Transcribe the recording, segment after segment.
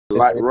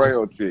Like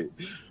royalty.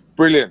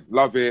 Brilliant.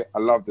 Love it. I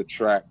love the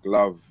track.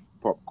 Love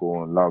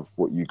Popcorn. Love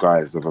what you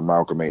guys have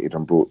amalgamated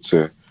and brought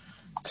to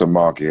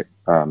market.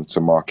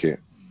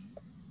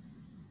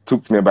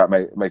 Talk to me about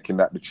making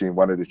that the tune,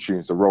 one of the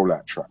tunes, the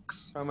rollout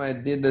tracks. From I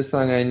did the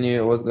song, I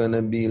knew it was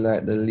gonna be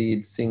like the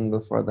lead single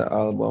for the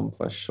album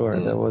for sure.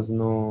 There was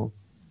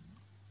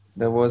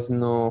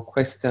no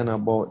question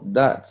about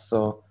that.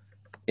 So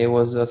it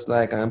was just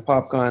like, and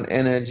Popcorn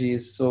energy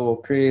is so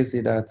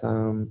crazy that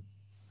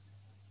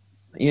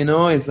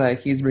it's like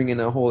he's bringing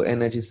a whole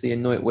energy, so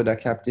it would have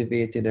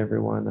captivated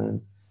everyone,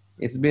 and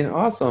it's been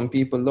awesome.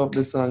 People love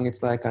the song.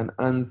 It's like an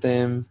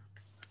anthem,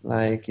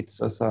 like it's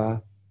just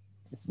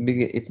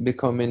it's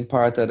becoming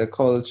part of the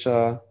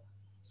culture.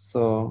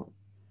 So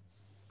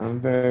I'm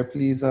very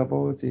pleased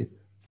about it.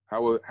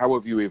 How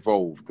have you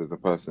evolved as a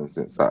person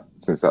since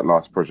that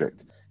last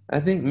project? I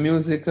think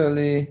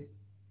musically,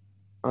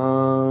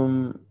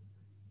 um,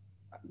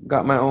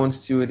 got my own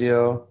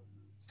studio,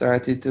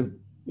 started to,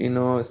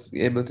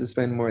 be able to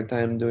spend more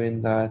time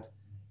doing that.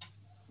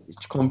 It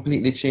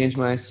completely changed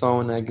my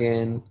sound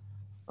again.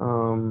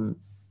 Um,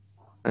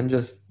 and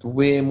just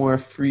way more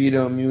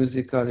freedom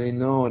musically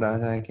now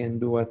that I can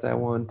do what I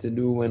want to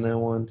do when I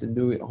want to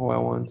do it, how I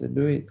want to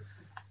do it.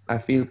 I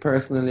feel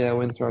personally I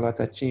went through a lot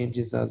of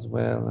changes as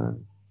well,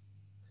 and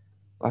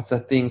lots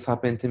of things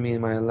happened to me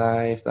in my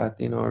life that,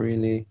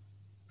 really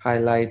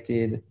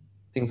highlighted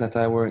things that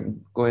I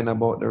weren't going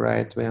about the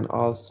right way, and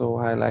also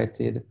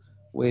highlighted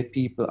where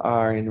people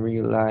are in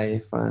real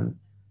life. And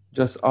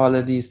just all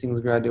of these things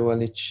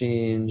gradually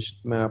changed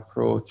my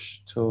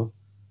approach to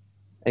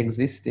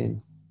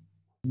existing.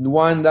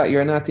 One, that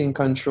you're not in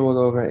control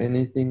over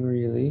anything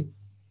really.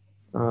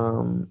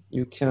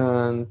 You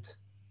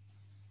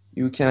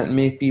can't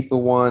make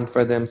people want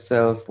for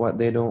themselves what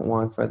they don't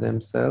want for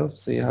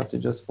themselves. So you have to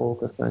just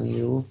focus on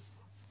you.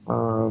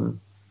 Um,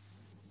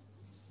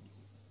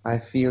 I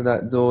feel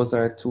that those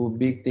are two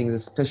big things,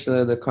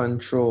 especially the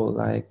control,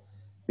 like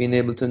being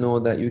able to know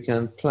that you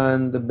can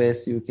plan the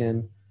best, you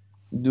can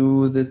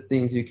do the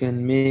things, you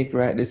can make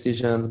right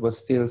decisions, but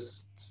still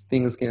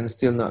things can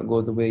still not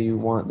go the way you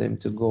want them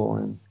to go.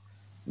 And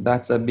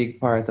that's a big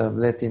part of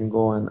letting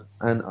go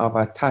and of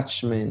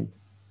attachment,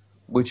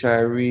 which I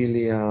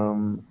really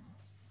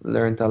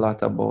learned a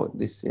lot about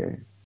this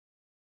year.